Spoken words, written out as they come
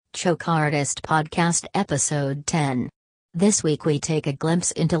Choke Artist Podcast Episode 10. This week we take a glimpse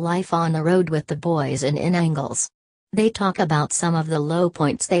into life on the road with the boys in Angles. They talk about some of the low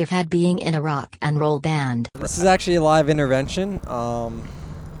points they've had being in a rock and roll band. This is actually a live intervention.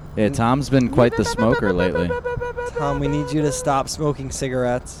 Yeah, Tom's been quite the smoker lately. Tom, we need you to stop smoking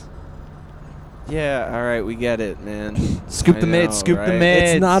cigarettes. Yeah, all right, we get it, man. Scoop the mids, scoop the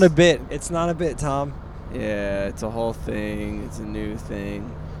mids. It's not a bit. It's not a bit, Tom. Yeah, it's a whole thing. It's a new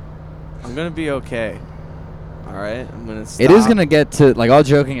thing. I'm going to be okay. All right? I'm going to stop. It is going to get to, like, all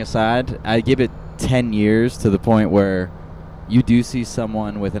joking aside, I give it 10 years to the point where you do see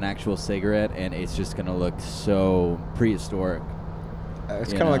someone with an actual cigarette and it's just going to look so prehistoric. It's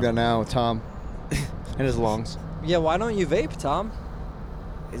kind of like that now with Tom and his lungs. Yeah, why don't you vape, Tom?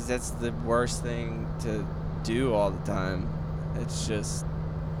 That's the worst thing to do all the time. It's just,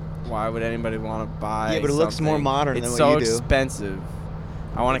 why would anybody want to buy Yeah, but it looks something? more modern it's than what so you do. expensive.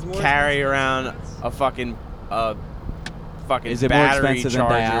 I want to carry around a fucking Is it more battery expensive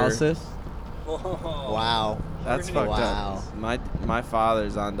charger. than dialysis? Wow. That's fucked Wow. up. My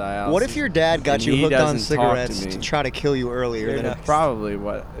father's on dialysis. What if your dad got and you he hooked on doesn't talk cigarettes me? to try to kill you earlier? You're Than next. It's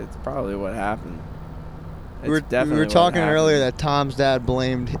probably what happened. we were talking earlier that Tom's dad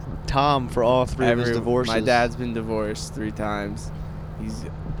blamed Tom for all three of his divorces. My dad's been divorced 3 times.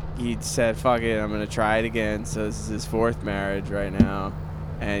 He said, fuck it, I'm going to try it again. So this is his 4th marriage right now.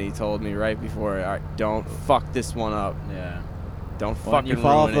 And he told me right before, all right, don't fuck this one up. Yeah. Don't When fucking you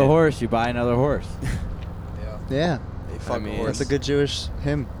fall off ruin the it. horse, you buy another horse. Yeah. I mean, That's a good Jewish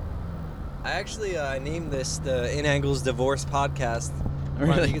hymn. I actually named this the In Angles Divorce Podcast.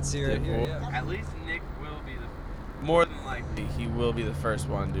 Really? You can see right here. Yeah. At least Nick will be more than likely, he will be the first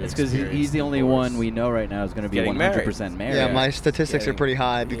one to It's because experience he's the only divorce. one we know right now is going to be Getting 100% married. Yeah, my statistics are pretty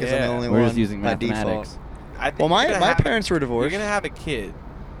high because I'm the only We're one just using by mathematics. default. I think Well, you're gonna my have- parents were divorced. You're going to have a kid.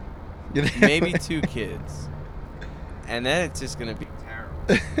 Maybe 2 kids. And then it's just going to be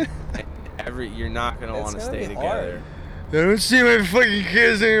terrible. And you're not going to want to It's stay gonna be together. I don't see my fucking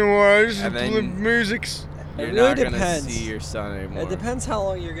kids anymore. I just And then- play musics. You're It really not going to depends. see your son anymore. It depends how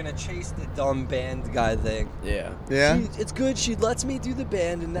long you're gonna chase the dumb band guy thing. Yeah. Yeah. It's good. She lets me do the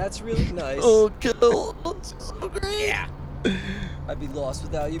band, and that's really nice. Oh, so great. Yeah. I'd be lost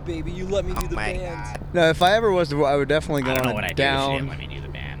without you, baby. You let me do the band. No, if I ever was divorced, I would definitely go I don't know on what a I do. She didn't down, let me do the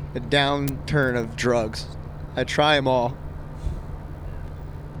band. a downturn of drugs. I'd try them all.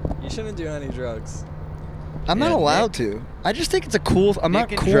 You shouldn't do any drugs. I'm not Yeah, allowed to. I just think it's a cool. I'm Nick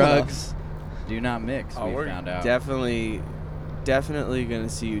not and cool drugs do not mix. Oh, we we're found out. definitely going to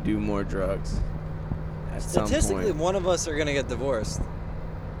see you do more drugs. At some Statistically, point. one of us are gonna get divorced.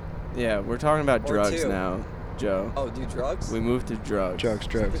 Yeah, we're talking about Or drugs 2. now, Joe. Oh, do drugs? We moved to drugs. Drugs.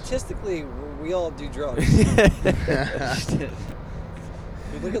 Statistically, we all do drugs.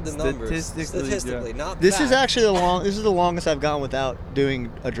 You look at the numbers. Statistically, not This is fact. actually This is the longest I've gone without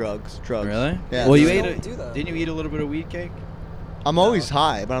doing a drugs. Really? Yeah. Well, you Just ate don't it. do that. Didn't you eat a little bit of weed cake? I'm always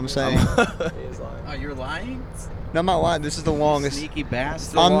high, but I'm saying. He is lying. Oh, you're lying? No, I'm not lying. This is the longest. Sneaky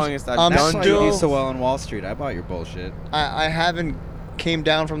bastard. the I'm- longest I've I'm That's done why still- you do so well on Wall Street. I bought your bullshit. I haven't came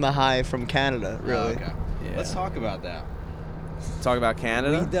down from the high from Canada, really. Oh, okay. Yeah. Let's talk about that. Talk about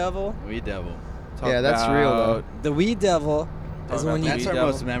Canada. Weed devil. Weed Devil. Talk Yeah, that's real, though. about- The weed devil Talk is about when the you. That's Weed our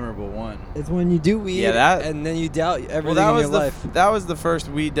Devil. most memorable one. It's when you do weed. Yeah, that- and then you doubt everything Well, that in was your the life. that was the first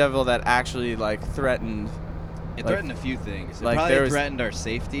weed devil that actually like threatened. It Like- threatened a few things. It like, probably there was threatened our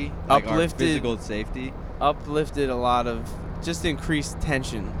safety, like our uplifted- physical safety. uplifted a lot of just increased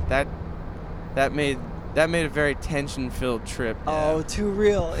tension. That made a very tension-filled trip. Oh, too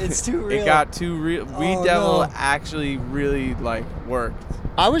real. It's too real. It got too real. Weed Oh, devil no. actually really like worked.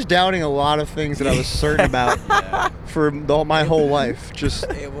 I was doubting a lot of things that I was certain about Yeah. for my whole life. Just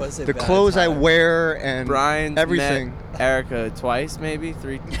It was a the bad clothes I time. wear and Brian everything. met Erica twice, maybe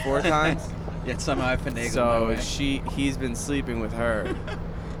 3, 4 times. Yet somehow I finagled my So way. he's been sleeping with her.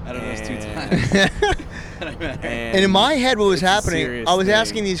 I don't know, it's 2 and- times. And I met her. And in my head, what was it's a happening, serious I was thing.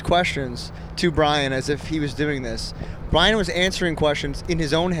 asking these questions to Brian as if he was doing this. Brian was answering questions in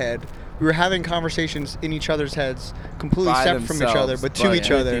his own head. We were having conversations in each other's heads, completely By separate from each other, themselves, but to each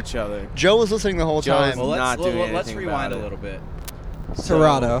with other. Each other. Joe was listening the whole Joe's time. Well, not doing let's anything rewind about a it. little bit.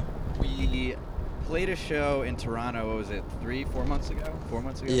 Toronto. So, we played a show in Toronto, what was it, 4 months ago? 4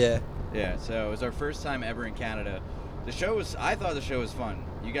 months ago? Yeah. Yeah, so it was our first time ever in Canada. I thought the show was fun.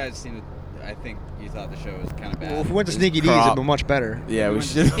 You guys seemed to, I think you thought the show was kind of bad. Well, if we went to It's Sneaky D's, crop. it'd be much better. Yeah, We we went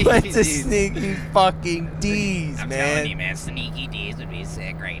should to have went to Sneaky D's. Sneaky fucking D's, I'm man. telling you, man, Sneaky D's would be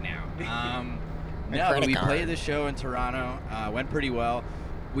sick right now. No, but credit we card. played the show in Toronto. Went pretty well.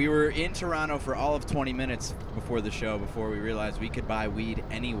 we were in Toronto for all of 20 minutes before the show before we realized we could buy weed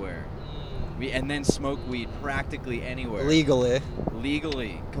anywhere. And then smoke weed practically anywhere. Legally.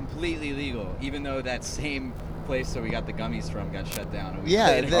 Completely legal. Even though that same place that we got the gummies from got shut down. And we Yeah,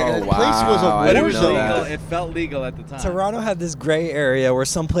 played the it. place was I a didn't war know zone. that. It felt legal at the time. Toronto had this gray area where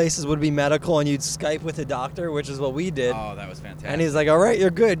some places would be medical and you'd Skype with a doctor, which is what we did. Oh, that was fantastic. And he's like, all right,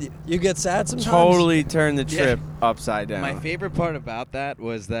 you're good. You get sad sometimes. Totally turned the Yeah. trip upside down. My favorite part about that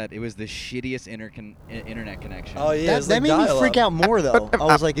was that it was the shittiest internet connection. Oh, yeah. it's That like made me freak dial-up. out more, though. I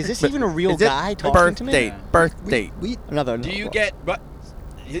was like, is this even a real Is it guy talking to me? birthday? Yeah. Birthday. Another. Do you get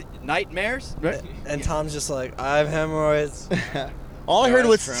nightmares? And Tom's just like, I have hemorrhoids. All I heard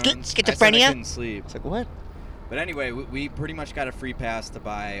was Crohn's. I said I schizophrenia. couldn't sleep. It's like, what? But anyway, we pretty much got a free pass to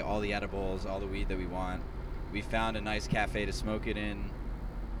buy all the edibles, all the weed that we want. We found a nice cafe to smoke it in,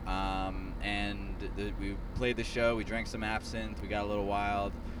 and we played the show. We drank some absinthe. We got a little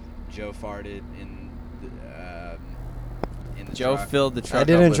wild. Joe farted in the Joe truck. filled the truck I up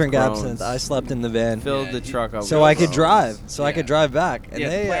didn't with drink Crohn's. absinthe. I slept in the van. Filled Yeah, the truck up. So with I could Crohn's. drive. So I Yeah. could drive back. And Yeah,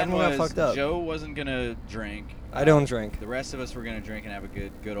 the plan everyone got was fucked up. Joe wasn't gonna drink. I don't drink. The rest of us were gonna drink and have a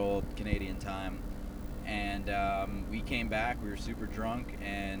good old Canadian time. And we came back. We were super drunk,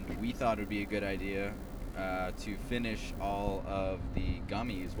 and we thought it would be a good idea to finish all of the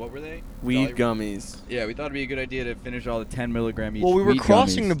gummies. What were they? Weed Jolly- gummies. Yeah, we thought it'd be a good idea to finish all the 10 milligram each. Well, we were weed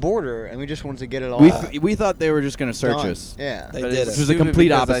crossing gummies. the border, and we just wanted to get it all. We thought they were just gonna search done. us. Yeah. They But did it's it. Which was the stupid complete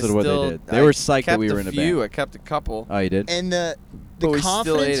because I opposite of what they still- did. They I were psyched that kept we were a in a few. band. I kept a couple. Oh, you did? And the But we still ate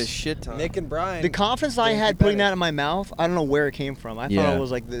a confidence, shit ton. Nick and Brian. the confidence I Thank had you, putting Bennett. that in my mouth, I don't know where it came from. I thought Yeah. it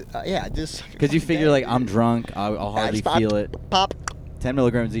was like this. Because you figure like I'm drunk, I'll hardly just popped. feel it. Pop. 10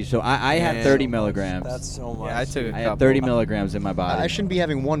 milligrams each. So I had Man. 30 milligrams. That's so much. Yeah, I took a I couple. had 30 milligrams in my body. I shouldn't be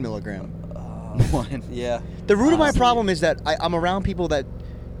having 1 milligram. One. Yeah. The root of my Honestly. problem is that I'm around people that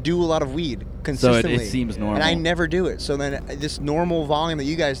do a lot of weed So consistently. it seems normal. And I never do it. So then this normal volume that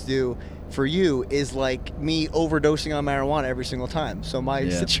you guys do for you is like me overdosing on marijuana every single time. So my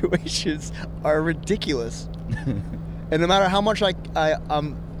Yeah. situations are ridiculous. And no matter how much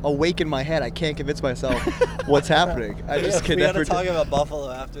I'm awake in my head, I can't convince myself what's happening. I just can we never. gotta talk about Buffalo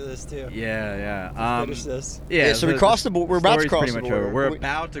after this too. Yeah. Finish this. Yeah, so we crossed the border. We're about to story's cross pretty the much border. over. We're We-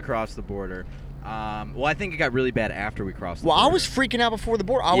 about to cross the border. Well, I think it got really bad after we crossed the Well, I border. was freaking out before the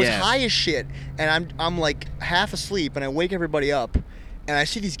border. I was Yeah. high as shit, and I'm like half asleep, and I wake everybody up, and I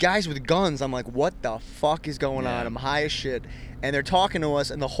see these guys with guns. I'm like, what the fuck is going Yeah. on? I'm high as shit, and they're talking to us,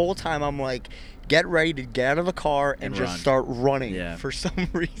 and the whole time I'm like, get ready to get out of the car and just run. start running Yeah. for some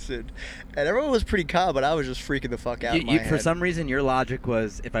reason. And everyone was pretty calm, but I was just freaking the fuck out. in my For head. some reason, your logic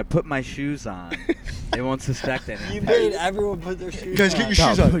was if I put my shoes on, they won't suspect anything. You made everyone put their shoes Guys, on. get your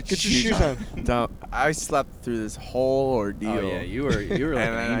shoes on. Put Get your shoes on. Don't. I slept through this whole ordeal. Oh yeah, you were like and an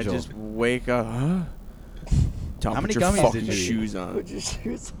then angel. I just wake up. Huh? Don't How put many your gummies fucking did you eat? shoes on. Put your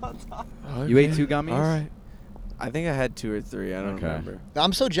shoes on top. You ate Okay. 2 gummies? All right. I think I had 2 or 3. I don't Okay. remember.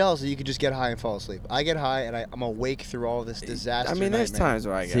 I'm so jealous that you could just get high and fall asleep. I get high and I'm awake through all this disaster. I mean, there's nightmare. times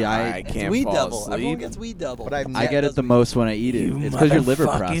where I get See, I It's can't weed fall double. asleep. Everyone gets weed double. But I get it the most when I eat it. It's because your liver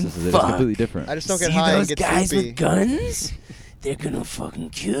processes it. It's completely different. I just don't get high and get sleepy. guns? They're gonna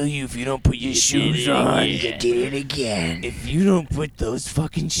fucking kill you if you don't put your shoes on. You did it again. If you don't put those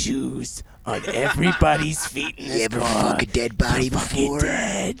fucking shoes on everybody's feet in this You ever car, fuck a dead body you're fucking before?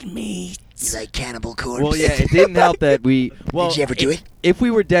 dead meat. You like Cannibal Corpse? Well, yeah, it didn't help that we. Well, Did you ever do it? If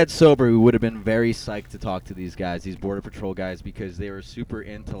we were dead sober, we would have been very psyched to talk to these guys, these Border Patrol guys, because they were super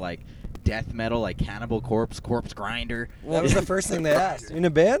into like death metal, like Cannibal Corpse, Corpse Grinder. That was the first thing they asked. You in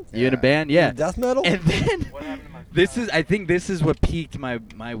a band? You in a band? Yeah. Death metal? And then I think this is what piqued my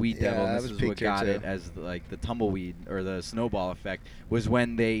weed Yeah, devil. that And was this is what peaked here, got too. it as like the tumbleweed or the snowball effect was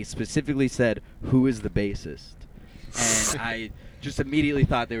when they specifically said, "Who is the bassist?" And I just immediately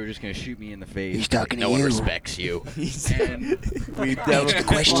thought they were just gonna shoot me in the face. He's talking No to one you. respects you. And We Answer the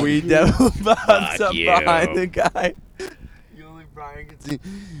question. We devil bombs Fuck up you. behind the guy. You only Brian can see.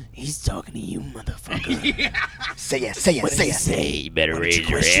 He's talking to you, motherfucker. Say yes, say yes, What do say you yes. say? You better Why don't you raise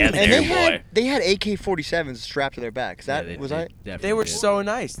your question hand me? And there, they boy. had AK-47s strapped to their backs. That yeah, was they I. definitely They were did. so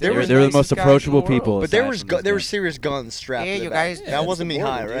nice. They were They were the nicest most guys in the approachable world. people. But there aside was from those there were guys. serious guns strapped. Yeah, to you their backs. guys- That wasn't me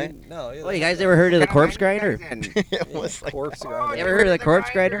high, Border, right? dude. No. Well, you guys ever heard of the Corpse Grinder? It was like Corpse grinder. You ever heard of the Corpse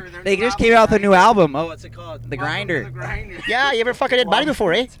Grinder? They just came out with a new album. Oh, what's it called? The Grinder. Yeah, you ever fuck a dead body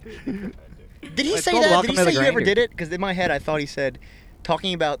before, eh? Did he It's say called that? Did Welcome he to the say you ever Grinder. did it? Because in my head, I thought he said,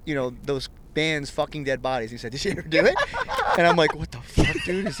 talking about those bands fucking dead bodies. He said, "Did you ever do it?" And I'm like, "What the fuck,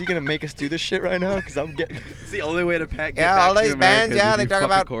 dude? Is he gonna make us do this shit right now?" Because I'm getting. It's the only way to pack. Yeah, all these bands. Yeah, they talk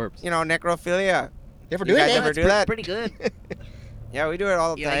about corpse. necrophilia. You ever do You it? guys eh? ever do that? Pretty good. Yeah, we do it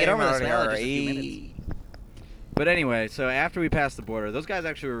all the Yeah, time. get over this, man. already. Just a few minutes. But anyway, so after we passed the border, those guys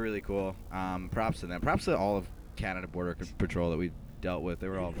actually were really cool. Props to them. Props to all of Canada Border Patrol that we dealt with. They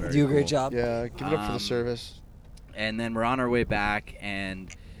were all very Do a cool. great job. Yeah, give it up for the service. And then we're on our way back, and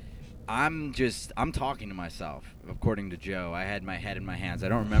I'm talking to myself. According to Joe, I had my head in my hands. I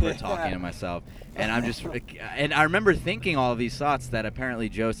don't remember talking to myself, and and I remember thinking all of these thoughts that apparently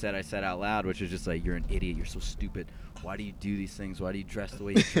Joe said I said out loud, which was just like, "You're an idiot. You're so stupid. Why do you do these things? Why do you dress the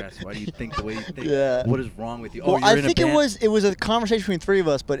way you dress? Why do you think the way you think? Yeah. What is wrong with you? Well, You're I in a think band." it was a conversation between three of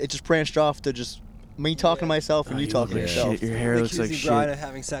us, but it just branched off to just me talking to myself and you talking to like yourself. shit. Your hair looks like accusing Brian shit. of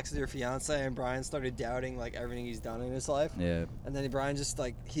having sex with your fiance, and Brian started doubting like everything he's done in his life. Yeah. And then Brian just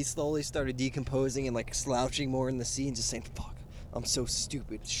like he slowly started decomposing and like slouching more in the seat and just saying, "Fuck, I'm so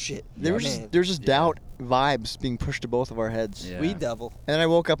stupid, shit." There was just doubt vibes being pushed to both of our heads. Yeah. Weed devil. And then I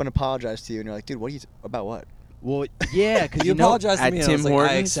woke up and apologized to you, and you're like, "Dude, what are you about what?" Well, yeah, because You apologized to At me. And I Tim was like, I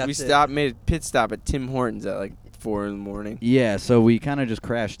Hortons, accept we it. made a pit stop at Tim Hortons at like 4 in the morning. Yeah, so we kind of just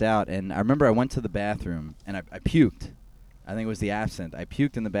crashed out, and I remember I went to the bathroom, and I puked. I think it was the absinthe. I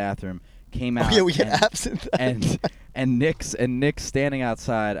puked in the bathroom, came out. Oh yeah, we had and, absinthe. and Nick's standing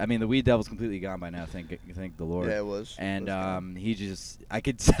outside. I mean, the weed devil's completely gone by now. Thank the Lord. Yeah, it was. And It was gone. he just, I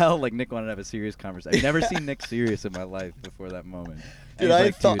could tell like Nick wanted to have a serious conversation. I've never seen Nick serious in my life before that moment. And Dude,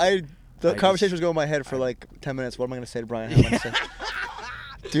 he's like, the I conversation just- was going in my head for like 10 minutes. What am I gonna say to Brian? How am I gonna say?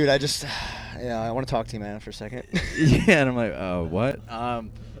 Dude, I want to talk to you, man, for a second. Yeah, and I'm like, oh, what?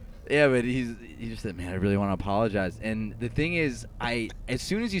 Yeah, but he just said, man, I really want to apologize. And the thing is, as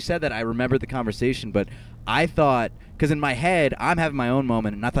soon as you said that, I remembered the conversation, but I thought, because in my head, I'm having my own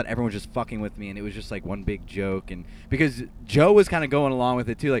moment, and I thought everyone was just fucking with me, and it was just like one big joke. And because Joe was kind of going along with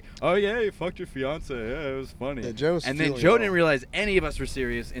it too, like, oh yeah, you fucked your fiance, yeah, it was funny. Yeah, Joe was and then feeling Joe it didn't all. realize any of us were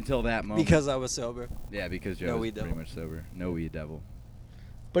serious until that moment. Because I was sober. yeah, because Joe No was weed pretty devil. much sober. No weed devil.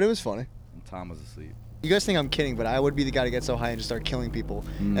 But it was funny. And Tom was asleep. You guys think I'm kidding, but I would be the guy to get so high and just start killing people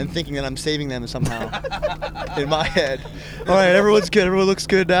and thinking that I'm saving them somehow in my head. All right, everyone's good. Everyone looks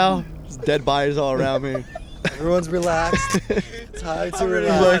good now. There's dead bodies all around me. Everyone's relaxed. Time to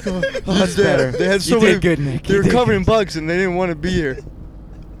Like, relax. he's dead. They had so You many. did good, Nick. They You were did covered in bugs and they didn't want to be here.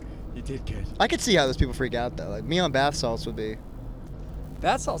 You did good. I could see how those people freak out though. Like me on bath salts would be.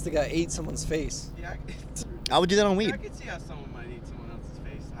 That sauce, the guy ate someone's face. Yeah, I would do that on weed. I can see how someone might eat someone else's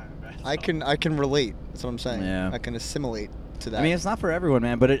face. I can relate. That's what I'm saying. Yeah. I can assimilate to that. I mean, it's not for everyone,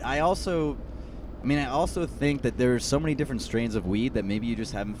 man. But I also think that there's so many different strains of weed that maybe you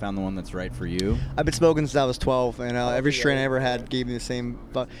just haven't found the one that's right for you. I've been smoking since I was 12, and every strain I ever had gave me the same.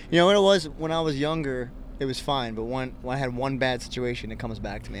 But you know what it was when I was younger, it was fine. But when I had one bad situation, it comes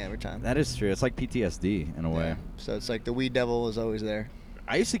back to me every time. That is true. It's like PTSD in a way. Yeah. So it's like the weed devil is always there.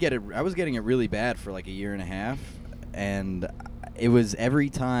 I used to get it. I was getting it really bad for like a year and a half, and it was every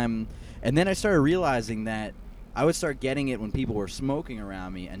time. And then I started realizing that I would start getting it when people were smoking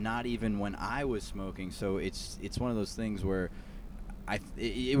around me, and not even when I was smoking. So it's one of those things where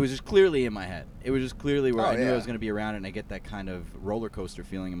it was just clearly in my head. It was just clearly where I knew I was going to be around it, and I get that kind of roller coaster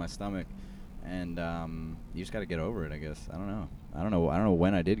feeling in my stomach. And you just got to get over it, I guess. I don't know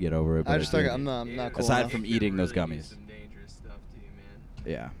when I did get over it. But I just did. like I'm not cool Aside enough. from eating those gummies. Some dangerous stuff to you,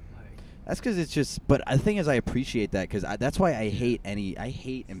 man. Yeah. That's because it's just. But the thing is, I appreciate that because that's why I hate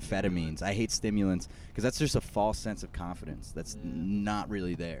amphetamines. I hate stimulants because that's just a false sense of confidence. That's not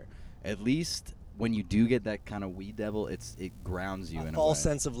really there. At least when you do get that kind of weed devil, it grounds you in a false way.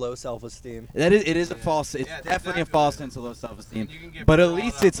 sense of low self-esteem. It is a false. It's definitely a false sense of low self-esteem. But at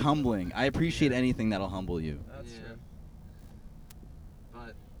least it's humbling. I appreciate anything that'll humble you. That's true.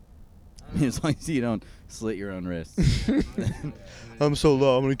 But As long as you don't slit your own wrists. I'm so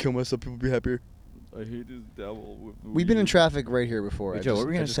low. I'm gonna kill myself. People will be happier. I hate this devil. We've been in traffic right here before. Joe, what were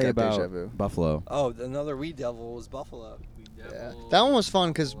we gonna say about Buffalo? Oh, another weed devil was Buffalo. Yeah. That one was fun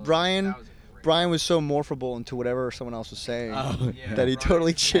because Brian was so morphable into whatever someone else was saying that he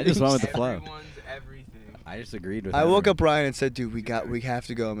totally I changed. just went with the flow. Everyone's everything. I just agreed with. I woke everything. up Brian and said, "Dude, we have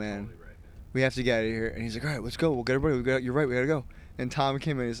to go, man. We have to get out of here." And he's like, "All right, let's go. We'll get everybody. You're right. We gotta go." And Tom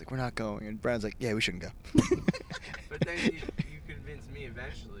came in. He's like, "We're not going." And Brian's like, "Yeah, we shouldn't go." But then you convinced me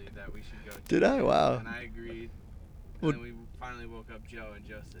eventually that we should go. Did I? Wow. And I agreed. And Well- then we finally woke up Joe, and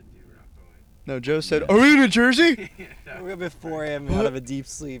Joe said, "Dude, we're not going." No, Joe said, "Are we in New Jersey?" I woke up at 4 a.m. out of a deep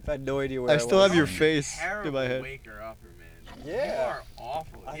sleep. I had no idea where I I still was. have your face Terrible in my head. waker upper, man. Yeah. You are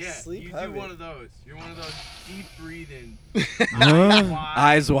awful. I yeah, sleep you heavy. do one of those. You're one of those deep breathing.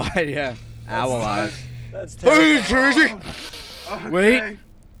 Eyes wide, yeah. Owl eyes. That's Are we in terrible. Jersey? Okay. Wait.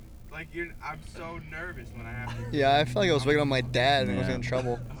 Like I'm so nervous when I have to. Yeah, I felt like I was waking up my dad and I was Yeah. in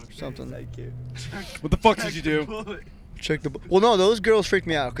trouble or Okay. something. Thank you. What the fuck did you do? Check the. Well, no, those girls freaked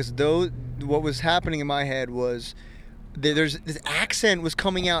me out because what was happening in my head was there's this accent was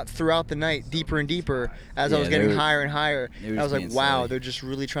coming out throughout the night, deeper and deeper as I was getting higher and higher. And I was like, wow, they're just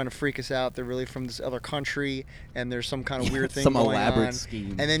really trying to freak us out. They're really from this other country, and there's some kind of weird thing some going elaborate on. scheme.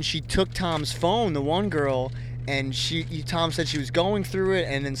 And then she took Tom's phone, the one girl. And Tom said she was going through it,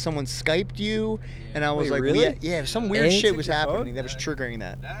 and then someone Skyped you, and I was Wait, like, really? yeah, some weird And shit took was your phone? happening that was triggering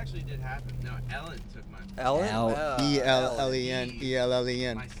that. That actually did happen. No, Ellen took my phone. Ellen? ELLEN.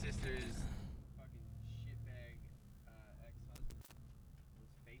 ELLEN. My sister's fucking shitbag ex-husband was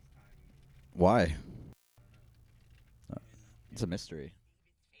FaceTiming me. Why? It's a mystery.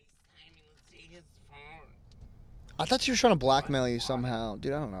 I thought she was trying to blackmail you somehow.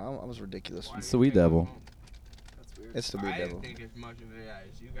 Dude, I don't know. I was ridiculous. It's the weed devil. It's the weed I devil. didn't think as much of it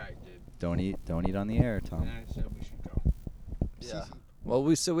as you guys did. Don't eat on the air, Tom. And I said we should go. Yeah. Well,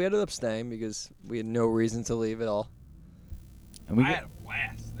 we ended up staying because we had no reason to leave at all. And we I had a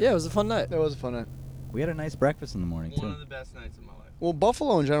blast. Yeah, it was a fun night. That was a fun night. we had a nice breakfast in the morning One too. of the best nights of my life. Well,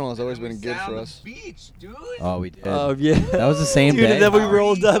 Buffalo in general has always And we been good sat for on us. the beach, dude. Oh, we did. Yeah. That was the same Dude, day. and then we How are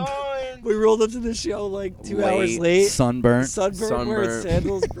rolled you up. going? We rolled up to the show like 2 hours late. Sunburnt. Sunburnt, wearing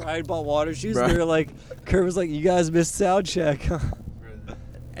sandals. Brian bought water shoes. Bro. And they were like, Kurt was like, "You guys missed sound check."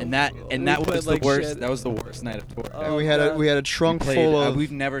 And that We was played the like worst. shit. That was the worst night of tour. And we had a trunk We full played- of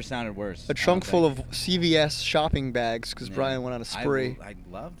we've never sounded worse. a trunk full of CVS shopping bags because Yeah. Brian went on a spree. I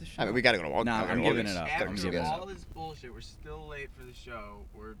love the show. I mean, we gotta go to Walgreens. Nah, I'm giving it up. I'm After giving it all up. this bullshit, we're still late for the show.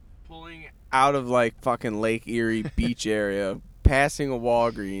 We're pulling. Out of like fucking Lake Erie beach area, passing a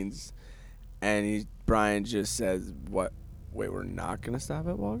Walgreens, and Brian just says, "What? Wait, we're not gonna stop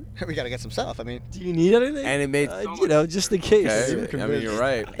at Walgreens?" We gotta get some stuff. I mean, Do you need anything? And it made. just in case. Okay, I mean, you're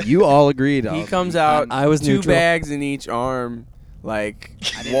right. You all agreed. He comes out. I was 2 neutral. bags in each arm, like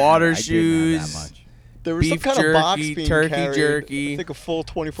I didn't water have- I didn't have shoes. that much. there was some Beef kind of box jerky, being turkey carried. jerky. I think a full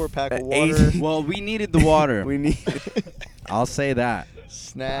 24-pack of Eight- water. Well, we needed the water. We need. I'll say that.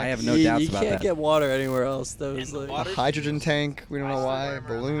 Snacks. I have no you, doubts you about can't that. get water anywhere else. That was And the like, water- A hydrogen tank. We don't know I still why. wear 'em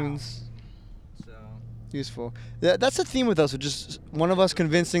around the Balloons. So. Useful. That's the theme with us. We're just one of us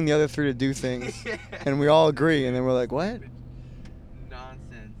convincing the other 3 to do things, and we all agree, and then we're like, what?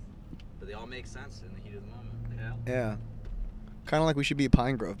 Nonsense. But they all make sense in the heat of the moment. Yeah. Yeah. Kind of like we should be a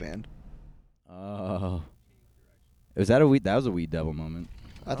Pine Grove band. Oh. Was that a weed? That was a weed devil moment.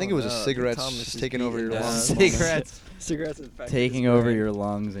 I think it was a no, cigarettes Thomas just is taking over your beating down. lungs. cigarettes infected Taking his over brain. your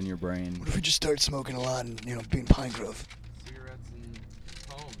lungs and your brain. What if we just start smoking a lot and, being Pine Grove? Cigarettes and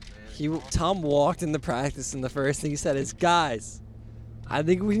homes, man. Tom walked into practice, and the first thing he said is, "Guys, I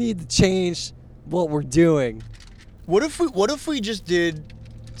think we need to change what we're doing." What if we just did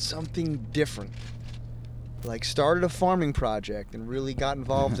something different? Like started a farming project and really got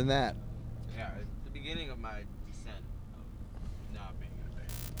involved in that. Yeah, it's the beginning of my descent of not being a fan.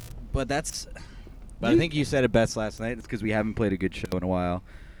 But that's. But I think you said it best last night. It's because we haven't played a good show in a while.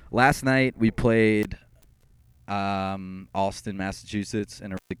 Last night we played Alston, Massachusetts,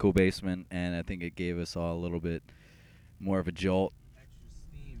 in a really cool basement, and I think it gave us all a little bit more of a jolt,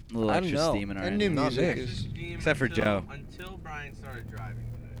 a little I don't extra know. steam in our And new engine. music me. is Except for Joe. Until Brian started driving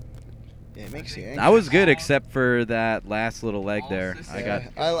today. yeah, it makes you angry. I was good except for that last little leg there. I got.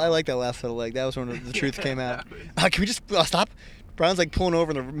 I like that last little leg. That was when the truth came out. Can we just stop? Brian's like pulling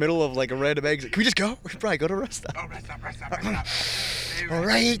over in the middle of like a random exit. Can we just go? Brian, go to rest stop. Oh, rest up. All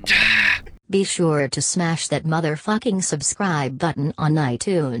right. Be sure to smash that motherfucking subscribe button on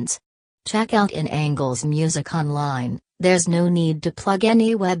iTunes. Check out In Angles Music online. There's no need to plug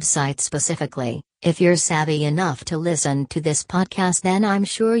any website specifically. If you're savvy enough to listen to this podcast, then I'm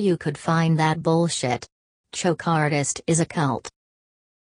sure you could find that bullshit. Choke Artist is a cult.